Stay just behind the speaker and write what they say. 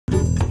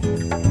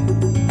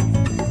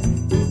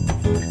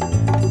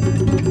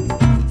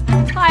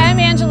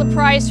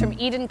Bryce from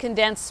Eden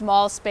Condensed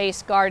Small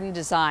Space Garden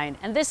Design,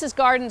 and this is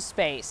Garden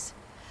Space.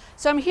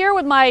 So I'm here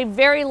with my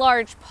very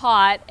large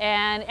pot,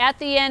 and at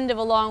the end of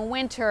a long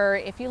winter,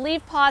 if you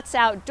leave pots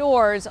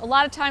outdoors, a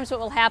lot of times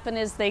what will happen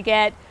is they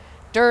get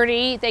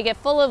dirty, they get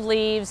full of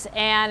leaves,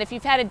 and if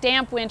you've had a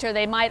damp winter,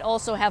 they might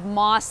also have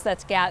moss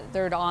that's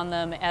gathered on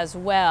them as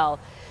well.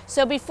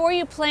 So before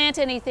you plant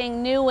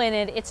anything new in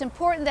it, it's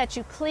important that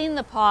you clean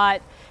the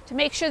pot to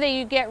make sure that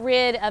you get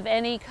rid of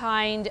any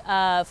kind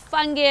of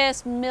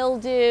fungus,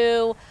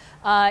 mildew,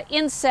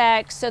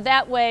 insects, so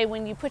that way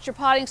when you put your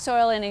potting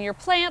soil in and your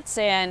plants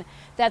in,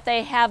 that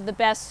they have the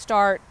best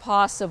start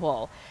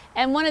possible.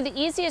 And one of the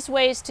easiest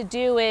ways to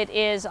do it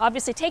is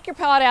obviously take your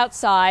pot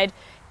outside,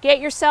 get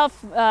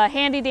yourself a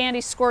handy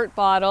dandy squirt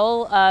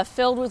bottle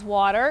filled with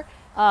water,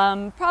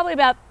 probably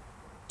about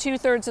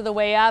 2/3 of the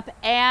way up,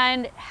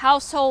 and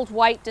household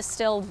white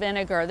distilled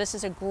vinegar. This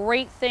is a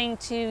great thing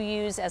to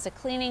use as a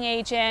cleaning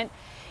agent.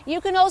 You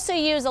can also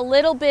use a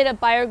little bit of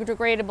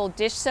biodegradable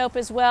dish soap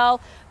as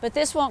well, but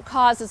this won't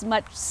cause as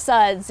much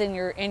suds in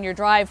your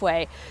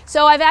driveway.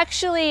 So I've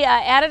actually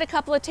added a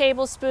couple of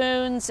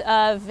tablespoons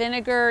of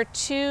vinegar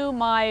to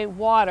my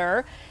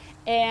water,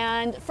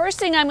 and first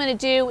thing I'm going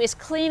to do is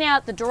clean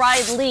out the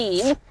dried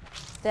leaves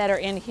that are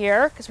in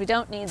here, because we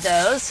don't need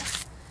those.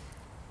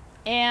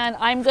 And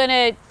I'm going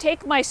to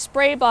take my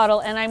spray bottle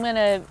and I'm going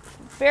to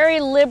very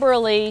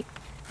liberally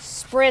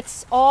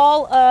spritz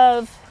all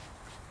of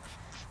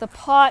the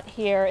pot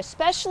here,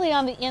 especially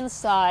on the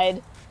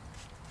inside,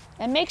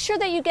 and make sure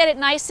that you get it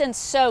nice and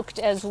soaked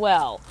as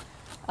well,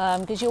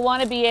 because you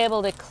want to be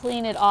able to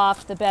clean it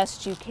off the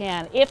best you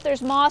can. If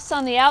there's moss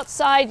on the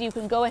outside, you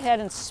can go ahead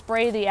and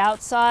spray the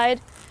outside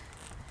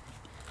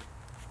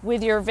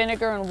with your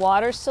vinegar and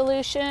water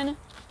solution.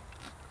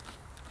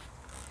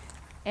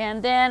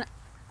 And then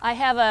I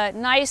have a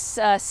nice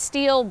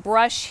steel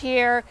brush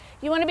here.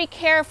 You want to be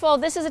careful.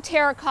 This is a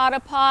terracotta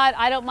pot.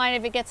 I don't mind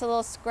if it gets a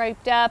little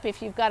scraped up.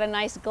 If you've got a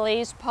nice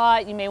glazed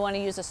pot, you may want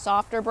to use a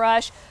softer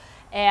brush.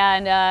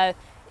 And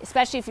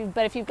especially if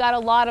you've got a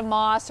lot of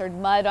moss or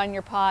mud on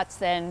your pots,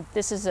 then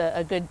this is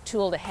a good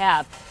tool to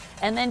have.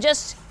 And then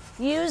just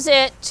use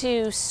it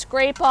to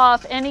scrape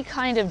off any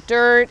kind of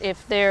dirt.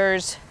 If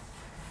there's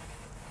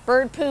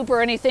bird poop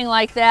or anything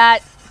like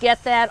that,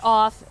 get that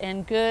off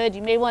and good.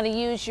 You may want to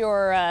use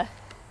your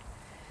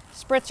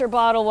spritzer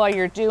bottle while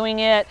you're doing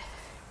it.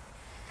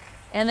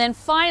 And then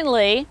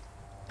finally,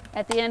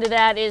 at the end of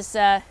that is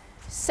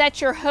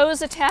set your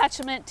hose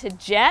attachment to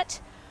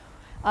jet.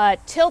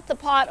 Tilt the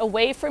pot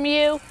away from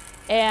you,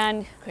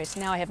 and okay,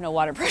 so now I have no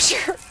water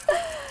pressure.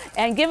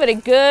 And give it a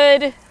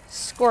good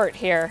squirt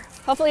here.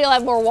 Hopefully you'll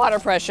have more water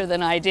pressure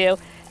than I do,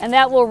 and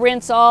that will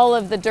rinse all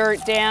of the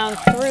dirt down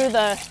through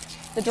the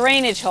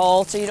drainage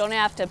hole, so you don't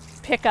have to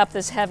pick up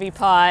this heavy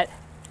pot.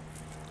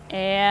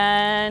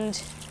 And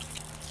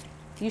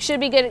you should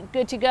be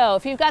good to go.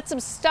 If you've got some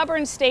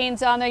stubborn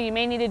stains on there, you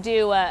may need to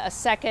do a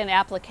second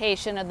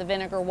application of the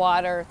vinegar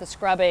water, the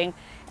scrubbing,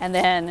 and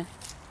then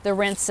the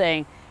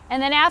rinsing. And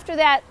then after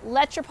that,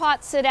 let your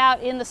pot sit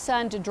out in the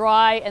sun to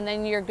dry, and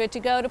then you're good to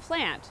go to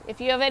plant.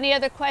 If you have any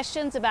other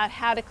questions about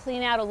how to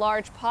clean out a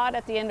large pot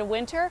at the end of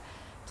winter,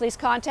 please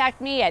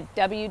contact me at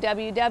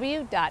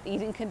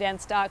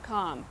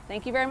www.edencondensed.com.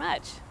 Thank you very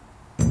much.